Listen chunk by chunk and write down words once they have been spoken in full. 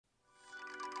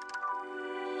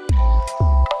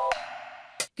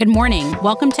Good morning.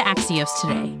 Welcome to Axios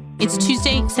Today. It's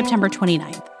Tuesday, September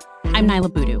 29th. I'm Nyla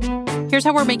Boodoo. Here's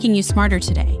how we're making you smarter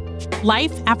today.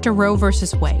 Life after Roe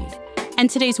versus Wade. And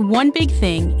today's one big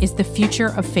thing is the future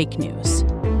of fake news.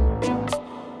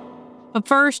 But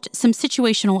first, some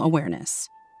situational awareness.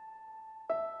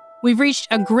 We've reached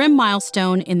a grim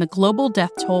milestone in the global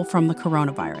death toll from the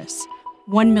coronavirus.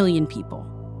 1 million people.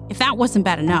 If that wasn't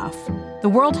bad enough, the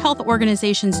World Health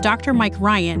Organization's Dr. Mike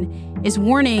Ryan is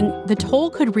warning the toll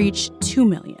could reach 2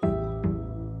 million.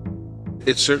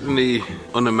 It's certainly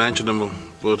unimaginable,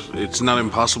 but it's not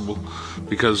impossible,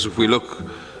 because if we look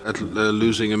at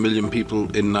losing 1 million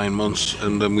people in 9 months,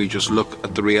 and then we just look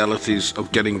at the realities of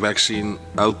getting vaccine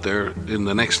out there in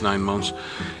the next 9 months,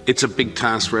 it's a big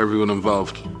task for everyone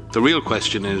involved. The real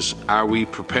question is, are we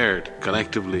prepared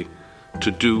collectively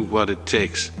to do what it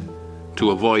takes to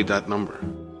avoid that number?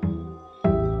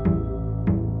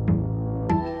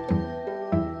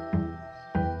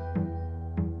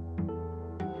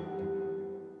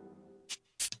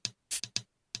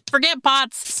 Forget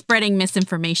bots spreading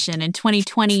misinformation. In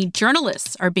 2020,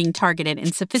 journalists are being targeted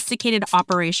in sophisticated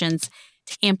operations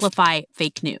to amplify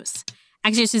fake news.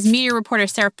 Axios' media reporter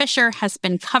Sarah Fisher has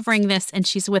been covering this, and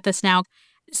she's with us now.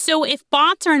 So if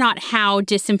bots are not how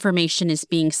disinformation is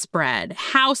being spread,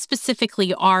 how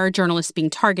specifically are journalists being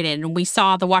targeted? And we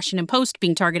saw the Washington Post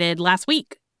being targeted last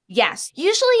week. Yes.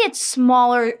 Usually it's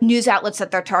smaller news outlets that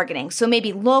they're targeting. So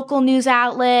maybe local news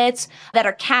outlets that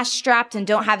are cash-strapped and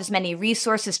don't have as many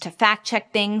resources to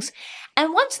fact-check things.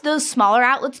 And once those smaller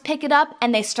outlets pick it up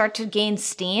and they start to gain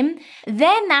steam,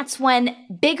 then that's when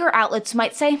bigger outlets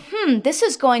might say, this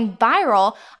is going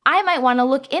viral. I might want to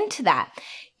look into that.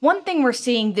 One thing we're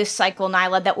seeing this cycle,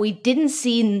 Nyla, that we didn't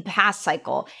see in the past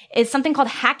cycle is something called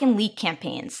hack and leak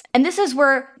campaigns. And this is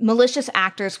where malicious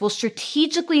actors will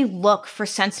strategically look for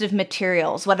sensitive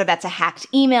materials, whether that's a hacked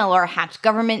email or a hacked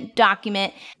government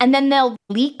document, and then they'll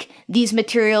leak these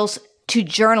materials to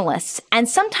journalists. And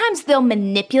sometimes they'll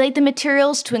manipulate the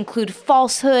materials to include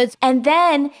falsehoods. And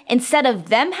then instead of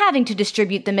them having to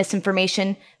distribute the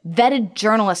misinformation, vetted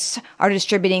journalists are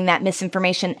distributing that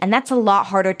misinformation. And that's a lot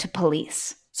harder to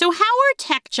police. So how are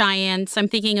tech giants, I'm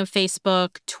thinking of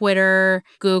Facebook, Twitter,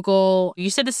 Google, you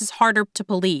said this is harder to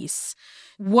police.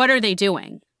 What are they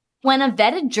doing? When a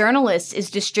vetted journalist is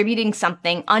distributing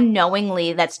something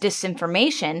unknowingly that's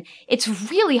disinformation, it's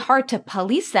really hard to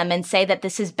police them and say that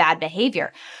this is bad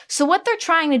behavior. So what they're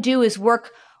trying to do is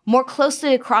work more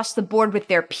closely across the board with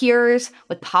their peers,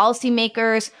 with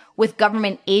policymakers, with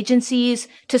government agencies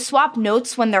to swap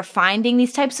notes when they're finding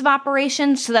these types of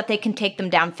operations so that they can take them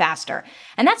down faster.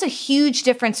 And that's a huge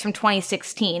difference from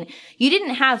 2016. You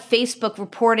didn't have Facebook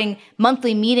reporting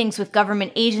monthly meetings with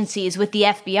government agencies with the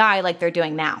FBI like they're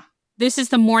doing now. This is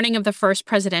the morning of the first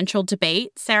presidential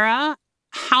debate, Sarah.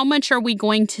 How much are we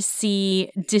going to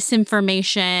see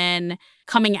disinformation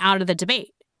coming out of the debate?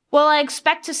 Well, I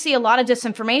expect to see a lot of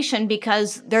disinformation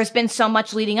because there's been so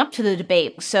much leading up to the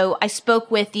debate. So I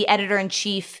spoke with the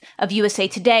editor-in-chief of USA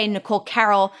Today, Nicole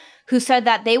Carroll, who said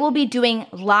that they will be doing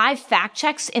live fact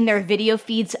checks in their video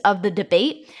feeds of the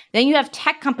debate. Then you have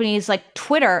tech companies like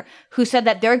Twitter, who said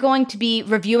that they're going to be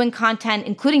reviewing content,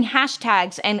 including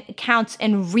hashtags and accounts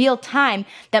in real time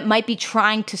that might be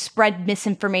trying to spread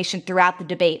misinformation throughout the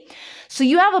debate. So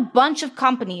you have a bunch of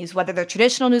companies, whether they're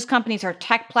traditional news companies or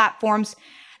tech platforms,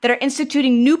 that are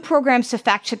instituting new programs to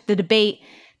fact-check the debate,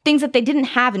 things that they didn't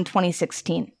have in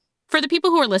 2016. For the people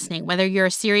who are listening, whether you're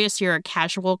a serious or a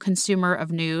casual consumer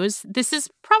of news, this is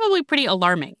probably pretty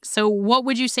alarming. So what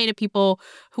would you say to people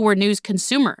who are news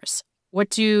consumers?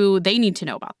 What do they need to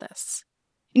know about this?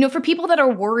 For people that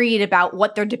are worried about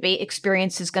what their debate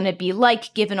experience is going to be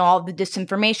like, given all of the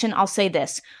disinformation, I'll say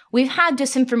this. We've had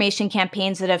disinformation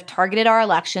campaigns that have targeted our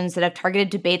elections, that have targeted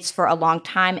debates for a long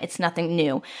time. It's nothing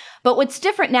new. But what's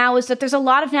different now is that there's a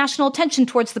lot of national attention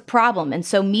towards the problem. And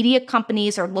so media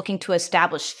companies are looking to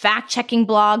establish fact-checking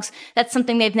blogs. That's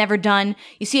something they've never done.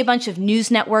 You see a bunch of news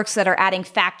networks that are adding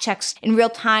fact checks in real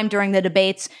time during the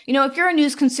debates. If you're a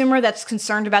news consumer that's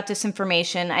concerned about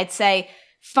disinformation, I'd say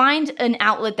find an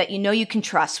outlet that you can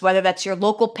trust, whether that's your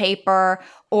local paper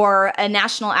or a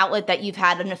national outlet that you've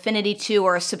had an affinity to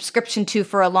or a subscription to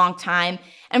for a long time,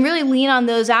 and really lean on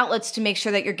those outlets to make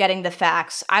sure that you're getting the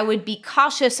facts. I would be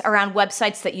cautious around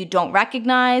websites that you don't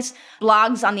recognize,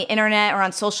 blogs on the internet or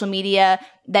on social media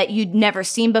that you'd never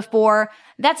seen before.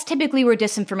 That's typically where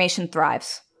disinformation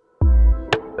thrives.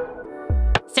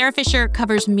 Sarah Fisher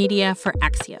covers media for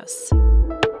Axios.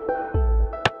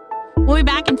 We'll be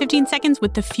back in 15 seconds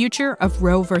with the future of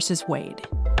Roe versus Wade.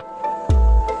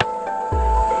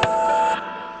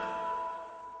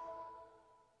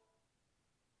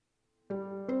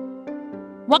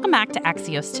 Welcome back to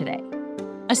Axios Today.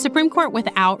 A Supreme Court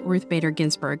without Ruth Bader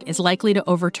Ginsburg is likely to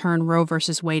overturn Roe v.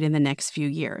 Wade in the next few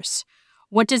years.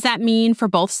 What does that mean for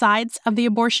both sides of the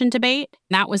abortion debate?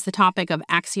 That was the topic of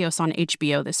Axios on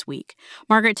HBO this week.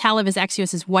 Margaret Talev is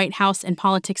Axios' White House and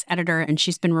politics editor, and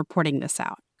she's been reporting this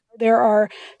out. There are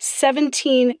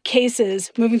 17 cases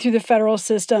moving through the federal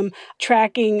system,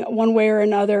 tracking one way or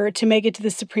another to make it to the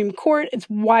Supreme Court. It's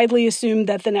widely assumed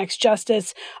that the next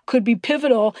justice could be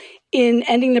pivotal in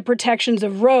ending the protections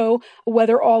of Roe,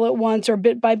 whether all at once or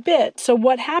bit by bit. So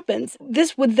what happens?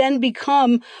 This would then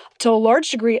become, to a large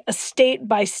degree, a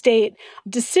state-by-state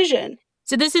decision.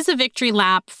 So this is a victory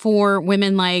lap for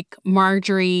women like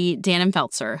Marjorie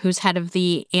Dannenfelser, who's head of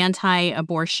the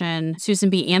anti-abortion Susan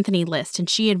B. Anthony list, and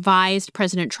she advised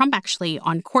President Trump actually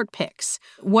on court picks.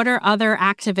 What are other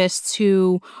activists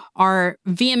who are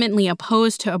vehemently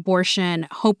opposed to abortion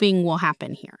hoping will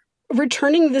happen here?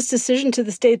 Returning this decision to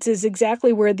the states is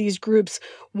exactly where these groups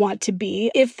want to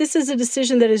be. If this is a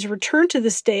decision that is returned to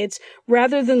the states,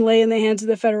 rather than lay in the hands of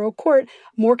the federal court,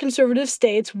 more conservative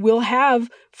states will have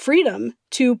freedom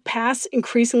to pass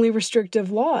increasingly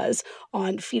restrictive laws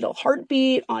on fetal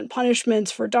heartbeat, on punishments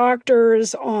for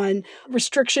doctors, on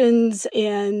restrictions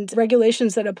and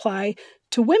regulations that apply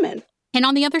to women. And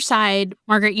on the other side,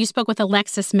 Margaret, you spoke with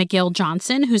Alexis McGill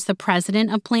Johnson, who's the president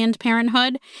of Planned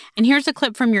Parenthood. And here's a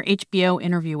clip from your HBO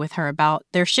interview with her about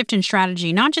their shift in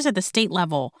strategy, not just at the state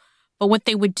level, but what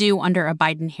they would do under a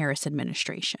Biden-Harris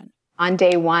administration. On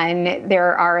day one,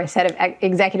 there are a set of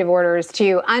executive orders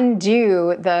to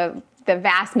undo the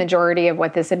vast majority of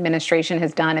what this administration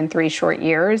has done in 3 short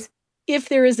years. If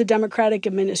there is a Democratic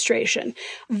administration,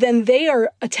 then they are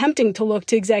attempting to look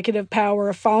to executive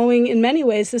power, following in many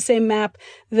ways the same map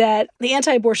that the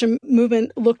anti-abortion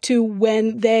movement looked to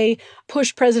when they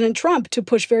pushed President Trump to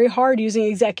push very hard using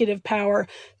executive power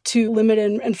to limit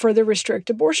and further restrict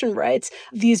abortion rights.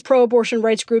 These pro-abortion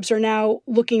rights groups are now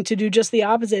looking to do just the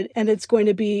opposite, and it's going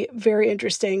to be very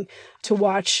interesting to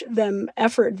watch them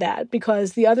effort that,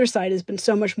 because the other side has been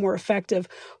so much more effective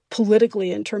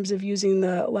politically in terms of using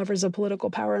the levers of political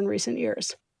power in recent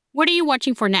years. What are you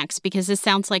watching for next? Because this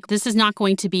sounds like this is not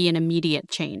going to be an immediate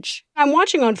change. I'm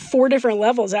watching on 4 different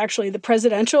levels, actually. The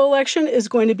presidential election is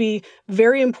going to be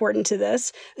very important to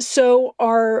this. So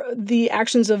are the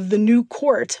actions of the new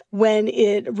court when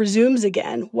it resumes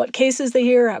again, what cases they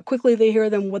hear, how quickly they hear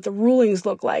them, what the rulings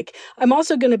look like. I'm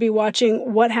also going to be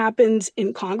watching what happens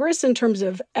in Congress in terms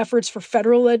of efforts for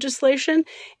federal legislation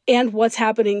and what's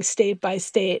happening state by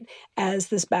state as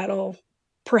this battle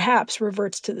perhaps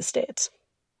reverts to the states.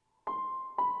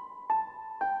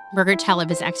 Margaret Talev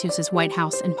is Axios' White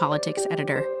House and politics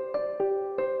editor.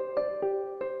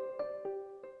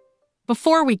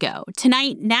 Before we go,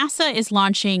 tonight, NASA is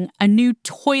launching a new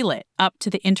toilet up to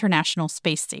the International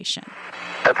Space Station.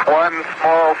 It's one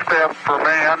small step for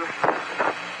man,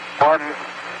 one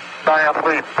giant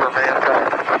leap for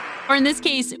mankind. Or in this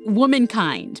case,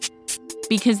 womankind.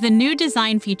 Because the new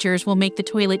design features will make the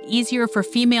toilet easier for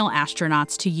female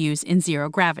astronauts to use in zero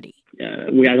gravity.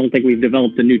 I don't think we've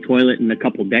developed a new toilet in a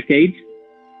couple decades.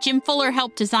 Jim Fuller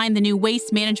helped design the new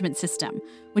waste management system,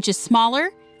 which is smaller,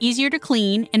 easier to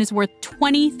clean, and is worth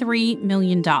 $23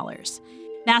 million.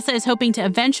 NASA is hoping to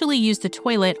eventually use the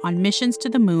toilet on missions to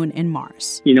the moon and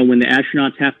Mars. You know, when the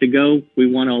astronauts have to go,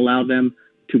 we want to allow them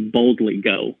to boldly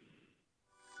go.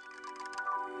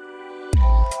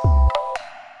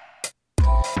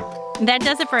 That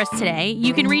does it for us today.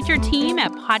 You can reach our team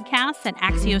at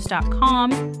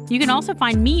podcasts@axios.com. You can also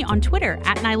find me on Twitter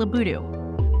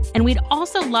 @NailaBoodoo. And we'd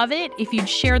also love it if you'd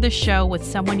share the show with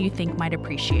someone you think might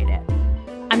appreciate it.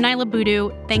 I'm Naila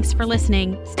Boodoo. Thanks for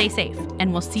listening. Stay safe,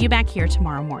 and we'll see you back here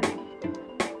tomorrow morning.